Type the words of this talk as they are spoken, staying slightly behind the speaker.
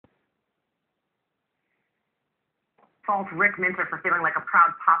fault Rick Minter for feeling like a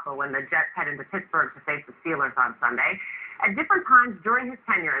proud papa when the Jets head into Pittsburgh to face the Steelers on Sunday. At different times during his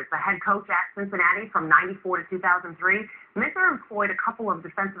tenure as the head coach at Cincinnati from '94 to 2003, Minter employed a couple of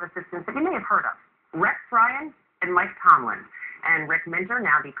defensive assistants that you may have heard of, Rex Ryan and Mike Tomlin. And Rick Minter,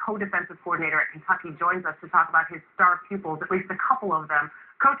 now the co-defensive coordinator at Kentucky, joins us to talk about his star pupils, at least a couple of them.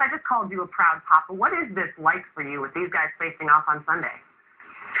 Coach, I just called you a proud papa. What is this like for you with these guys facing off on Sunday?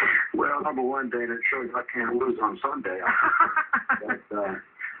 Well, number one, Dana, it shows I can't lose on Sunday.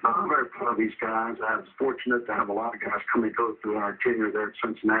 I'm very proud of these guys. I was fortunate to have a lot of guys come and go through our tenure there at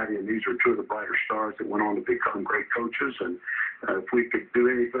Cincinnati, and these are two of the brighter stars that went on to become great coaches. And if we could do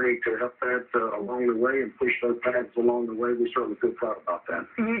anything to help that along the way and push those paths along the way, we certainly feel proud about that.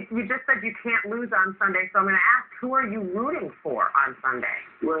 You just said you can't lose on Sunday, so I'm going to ask, who are you rooting for on Sunday?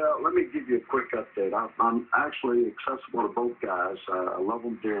 Well, let me give you a quick update. I'm actually accessible to both guys. I love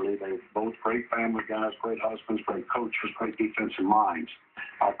them dearly. They're both great family guys, great husbands, great coaches, great defensive minds.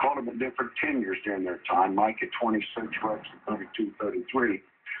 I caught them at different tenures during their time. Mike at 26, Rex at 32, 33.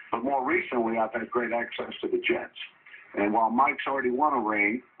 But more recently, I've had great access to the Jets. And while Mike's already won a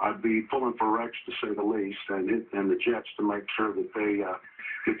ring, I'd be pulling for Rex, to say the least, and the Jets to make sure that they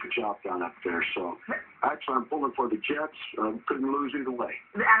get the job done up there. So, actually, I'm pulling for the Jets. Couldn't lose either way.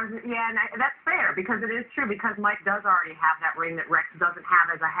 Yeah, and that's fair, because it is true, because Mike does already have that ring that Rex doesn't have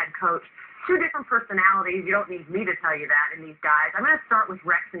as a head coach. Two different personalities. You don't need me to tell you that in these guys. I'm going to start with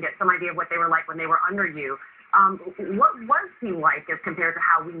Rex and get some idea of what they were like when they were under you. What was he like as compared to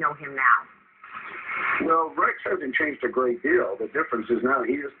how we know him now? Well, Rex hasn't changed a great deal. The difference is now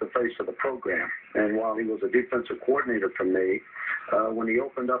he is the face of the program. And while he was a defensive coordinator for me, when he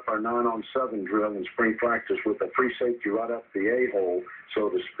opened up our 9-on-7 drill in spring practice with a free safety right up the A-hole, so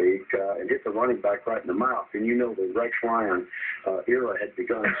to speak, and hit the running back right in the mouth, and you know the Rex Ryan era had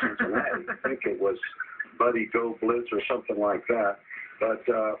begun in Cincinnati. I think it was Buddy Go Blitz or something like that. But,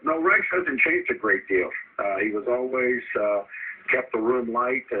 no, Rex hasn't changed a great deal. He was always kept the room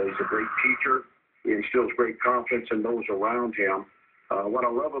light as a great teacher. He instills great confidence in those around him. What I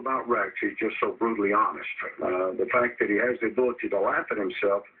love about Rex, he's just so brutally honest. The fact that he has the ability to laugh at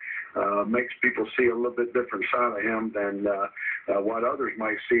himself makes people see a little bit different side of him than what others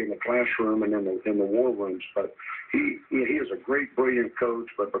might see in the classroom and in the war rooms. But he is a great, brilliant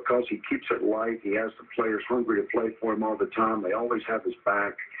coach, but because he keeps it light, he has the players hungry to play for him all the time. They always have his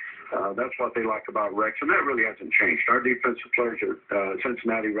back. That's what they like about Rex, and that really hasn't changed. Our defensive players at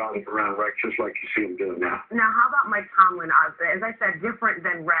Cincinnati rallied around Rex just like you see him doing now. Now, how about Mike Tomlin? As I said, different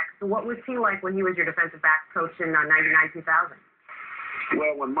than Rex. What was he like when he was your defensive backs coach in '99, 2000?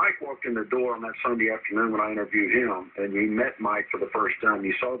 Well, when Mike walked in the door on that Sunday afternoon when I interviewed him, and you met Mike for the first time,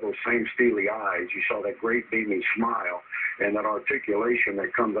 you saw those same steely eyes, you saw that great beaming smile, and that articulation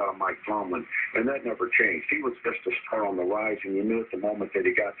that comes out of Mike Tomlin, and that never changed. He was just a star on the rise, and you knew at the moment that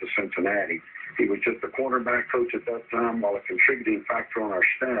he got to Cincinnati. He was just a quarterback coach at that time, while a contributing factor on our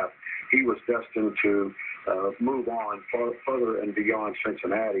staff. He was destined to move on further and beyond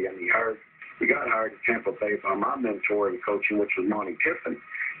Cincinnati, and he got hired at Tampa Bay by my mentor in coaching, which was Monty Kiffin.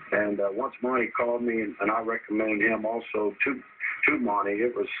 And once Monty called me, and I recommended him also to Monty,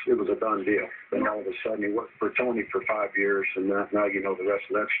 it was a done deal. Then all of a sudden, he worked for Tony for 5 years, and now you know the rest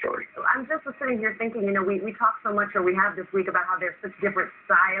of that story. I'm just sitting here thinking, we talk so much, or we have this week, about how there's such different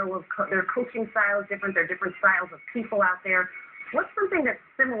style of their coaching styles different. There are different styles of people out there. What's something that's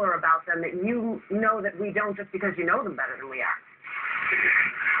similar about them that you know that we don't, just because you know them better than we are?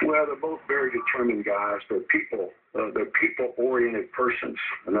 Well, they're both very determined guys. They're people-oriented persons.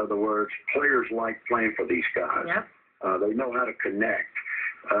 In other words, players like playing for these guys. Yep. They know how to connect.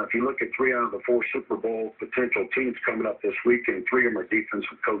 If you look at 3 out of the 4 Super Bowl potential teams coming up this weekend, 3 of them are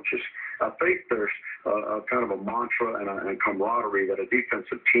defensive coaches. I think there's kind of a mantra and a camaraderie that a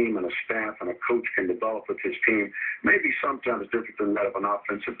defensive team and a staff and a coach can develop with his team, maybe sometimes different than that of an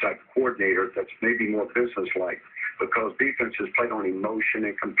offensive type coordinator that's maybe more business-like, because defense is played on emotion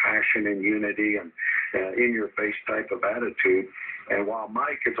and compassion and unity and in-your-face type of attitude. And while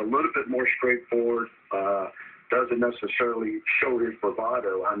Mike is a little bit more straightforward, doesn't necessarily show his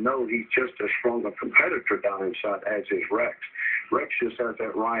bravado, I know he's just as strong a competitor down inside as is Rex. Rex just has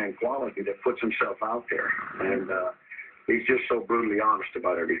that Ryan quality that puts himself out there, and he's just so brutally honest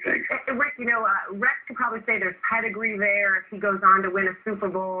about everything. Rick, Rex could probably say there's pedigree there if he goes on to win a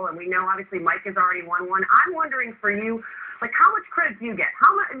Super Bowl, and we know obviously Mike has already won one. I'm wondering for you, how much credit do you get?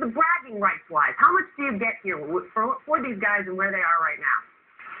 How much, the bragging rights wise, how much do you get here for these guys and where they are right now?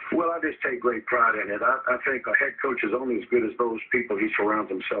 Well, I just take great pride in it. I think a head coach is only as good as those people he surrounds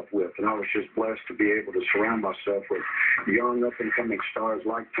himself with. And I was just blessed to be able to surround myself with young, up-and-coming stars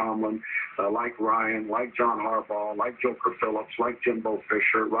like Tomlin, like Ryan, like John Harbaugh, like Joker Phillips, like Jimbo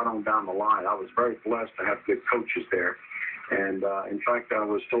Fisher, right on down the line. I was very blessed to have good coaches there. And, in fact, I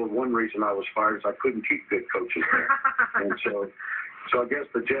was told one reason I was fired is I couldn't keep good coaches there. And so I guess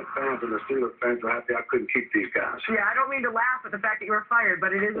the Jet fans and the Steelers fans are happy I couldn't keep these guys. Yeah, I don't mean to laugh at the fact that you were fired,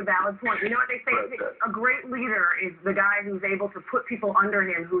 but it is a valid point. You know what they say? A great leader is the guy who's able to put people under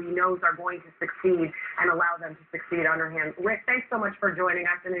him who he knows are going to succeed and allow them to succeed under him. Rick, thanks so much for joining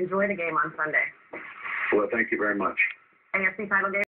us, and enjoy the game on Sunday. Well, thank you very much. AFC title game.